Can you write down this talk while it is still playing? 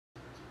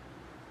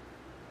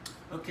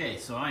Okay,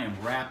 so I am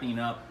wrapping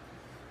up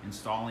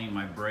installing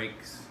my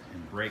brakes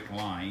and brake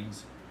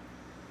lines,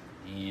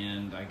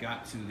 and I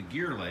got to the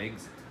gear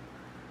legs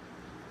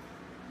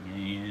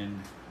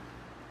and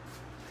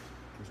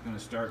was going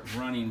to start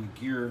running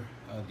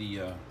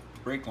the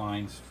brake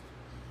lines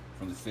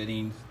from the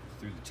fitting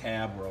through the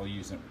tab, where I'll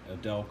use a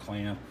dowel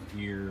clamp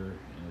here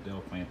and a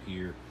dowel clamp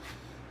here,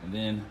 and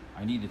then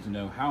I needed to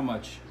know how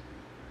much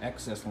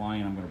excess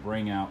line I'm going to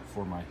bring out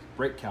for my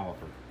brake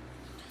caliper.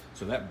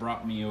 So that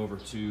brought me over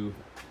to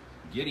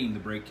getting the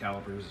brake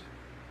calipers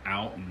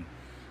out and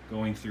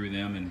going through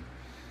them and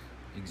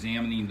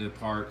examining the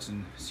parts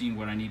and seeing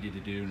what I needed to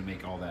do to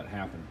make all that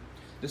happen.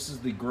 This is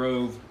the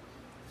Grove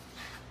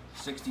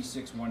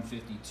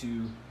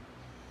 66-152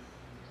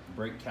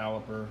 brake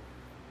caliper.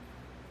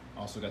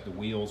 Also got the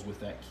wheels with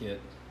that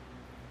kit.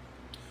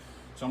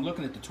 So I'm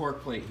looking at the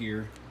torque plate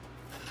here,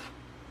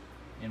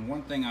 and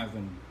one thing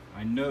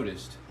I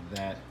noticed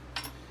that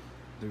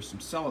there's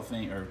some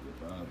cellophane or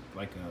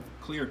like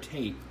a clear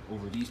tape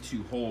over these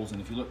two holes,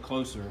 and if you look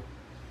closer,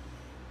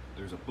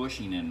 there's a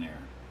bushing in there.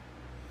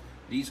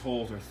 These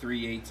holes are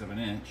 3/8 of an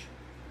inch,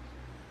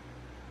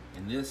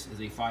 and this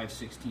is a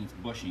 5/16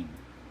 bushing.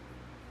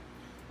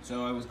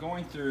 So I was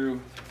going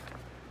through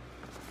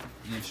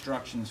the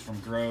instructions from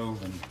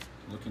Grove and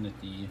looking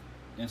at the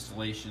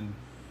installation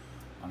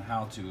on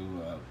how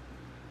to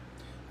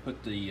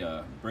put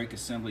the brake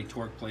assembly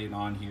torque plate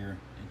on here.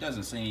 It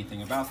doesn't say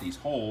anything about these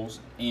holes,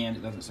 and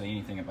it doesn't say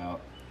anything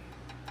about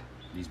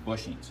these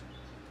bushings.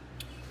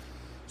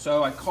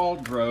 So I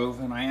called Grove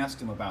and I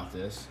asked him about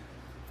this.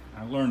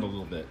 I learned a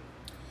little bit.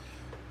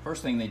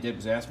 First thing they did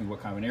was ask me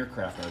what kind of an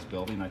aircraft I was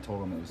building. I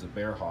told them it was a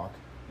Bearhawk,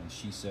 and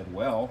she said,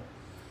 well,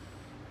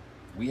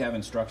 we have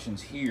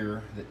instructions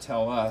here that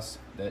tell us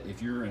that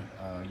if you're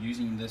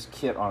using this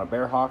kit on a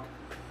Bearhawk,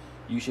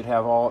 you should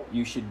have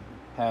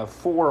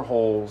 4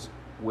 holes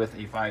with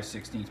a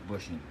 5/16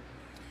 bushing.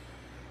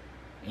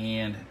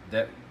 And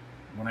that,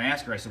 when I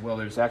asked her, I said, well,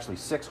 there's actually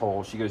 6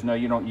 holes. She goes, no,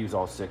 you don't use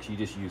all 6, you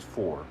just use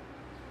 4.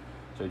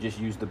 So just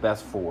use the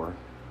best 4,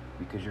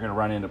 because you're going to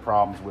run into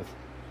problems with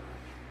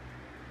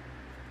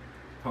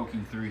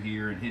poking through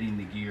here and hitting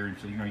the gear, and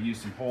so you're going to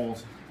use some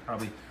holes.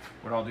 Probably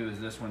what I'll do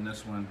is this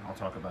one, I'll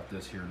talk about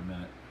this here in a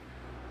minute,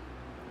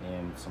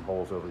 and some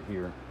holes over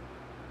here,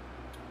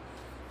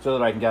 so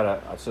that I can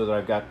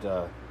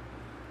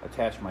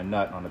attach my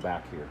nut on the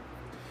back here.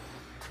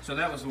 So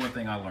that was the one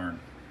thing I learned.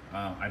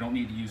 I don't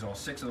need to use all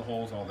 6 of the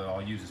holes, although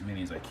I'll use as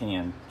many as I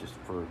can just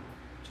to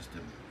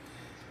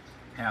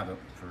have it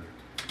for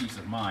peace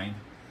of mind.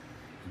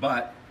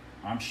 But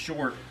I'm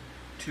short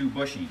 2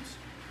 bushings,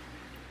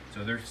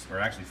 so or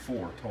actually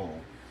 4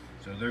 total.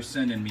 So they're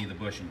sending me the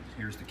bushings.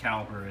 Here's the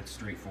caliper. It's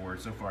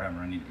straightforward. So far I haven't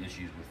run into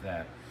issues with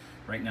that.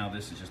 Right now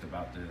this is just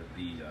about the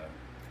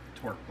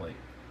torque plate.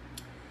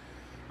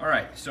 All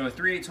right, so a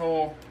 3/8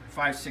 hole,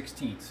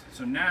 5/16.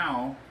 So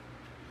now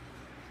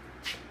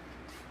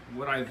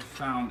what I've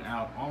found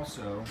out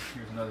also,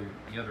 here's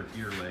the other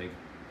gear leg,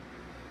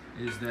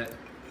 is that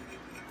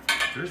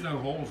there's no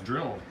holes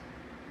drilled.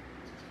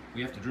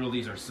 We have to drill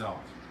these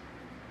ourselves.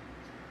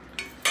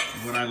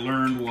 And what I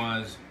learned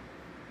was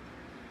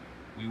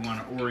we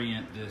want to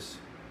orient this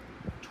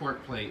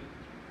torque plate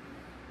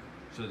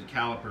so the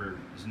caliper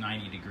is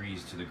 90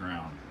 degrees to the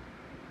ground.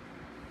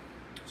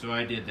 So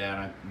I did that.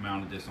 I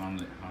mounted this on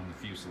the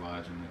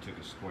fuselage, and I took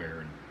a square,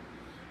 and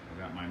I've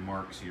got my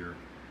marks here,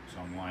 so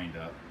I'm lined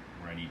up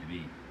where I need to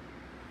be.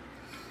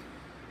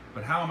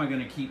 But how am I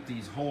going to keep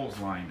these holes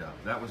lined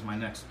up? That was my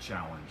next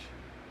challenge.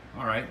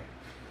 All right.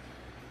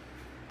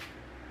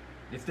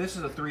 If this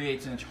is a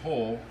 3/8 inch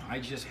hole, I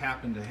just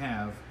happen to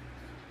have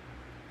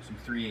some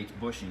 3/8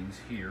 bushings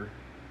here,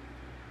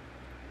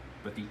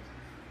 but the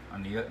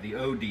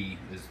OD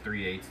is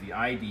 3/8. The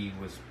ID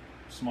was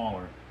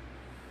smaller,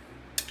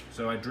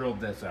 so I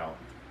drilled this out.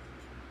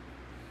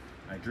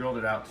 I drilled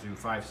it out to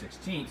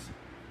 5/16.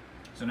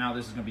 So now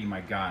this is going to be my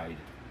guide.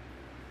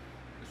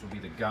 This will be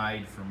the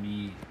guide for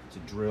me to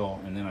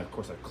drill, and then of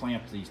course I've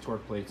clamped these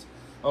torque plates.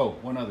 Oh,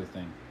 one other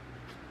thing.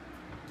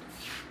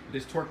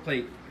 This torque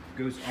plate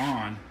goes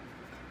on,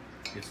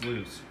 it's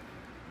loose.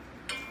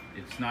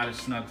 It's not a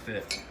snug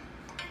fit.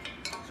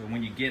 So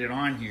when you get it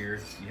on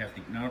here, you have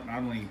to not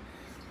only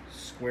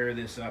square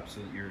this up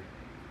so that you're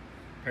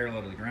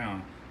parallel to the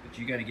ground, but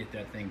you got to get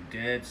that thing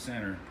dead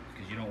center,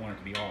 because you don't want it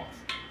to be off.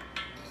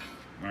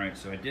 All right,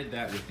 so I did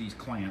that with these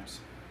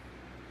clamps.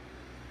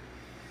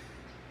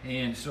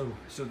 And so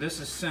this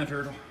is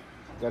centered,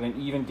 got an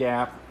even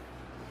gap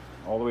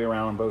all the way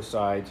around on both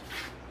sides.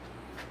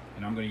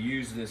 And I'm going to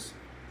use this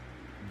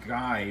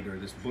guide, or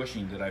this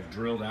bushing that I've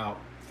drilled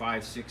out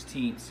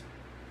 5/16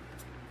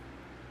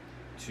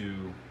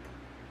 to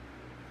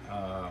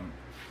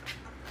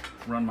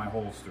run my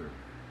holes through.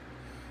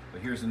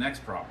 But here's the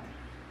next problem.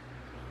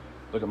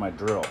 Look at my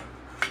drill.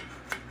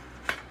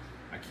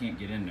 I can't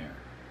get in there.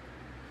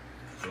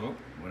 So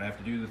what I have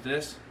to do with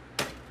this,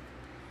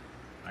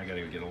 I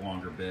gotta get a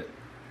longer bit.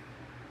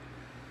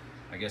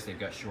 I guess they've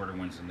got shorter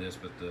ones than this,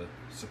 but the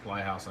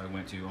supply house I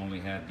went to only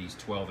had these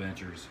 12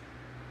 inchers.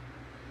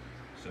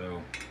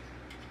 So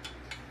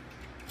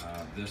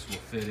This will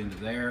fit into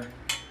there.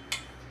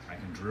 I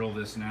can drill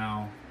this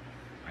now.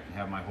 I can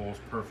have my holes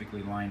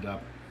perfectly lined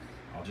up.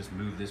 I'll just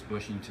move this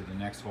bushing to the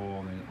next hole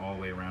and then all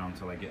the way around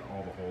until I get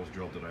all the holes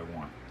drilled that I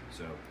want.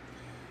 So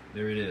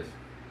there it is.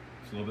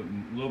 It's a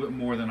little bit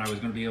more than I was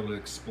going to be able to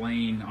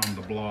explain on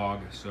the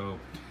blog. So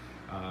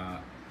I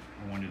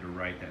wanted to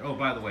write that. Oh,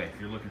 by the way,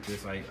 if you're looking at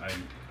this,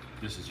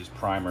 this is just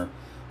primer.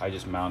 I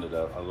just mounted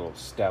a little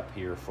step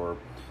here for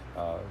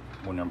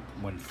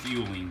when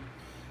fueling.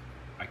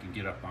 I can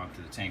get up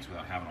onto the tanks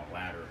without having a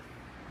ladder.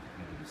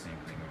 I'm gonna do the same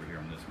thing over here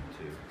on this one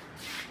too.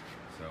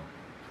 So,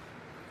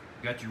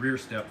 got your rear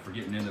step for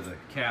getting into the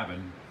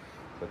cabin,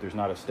 but there's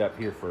not a step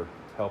here for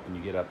helping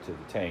you get up to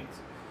the tanks.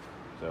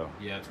 So,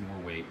 yeah, it's more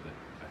weight, but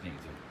I think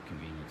it's a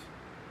convenience.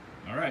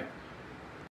 All right.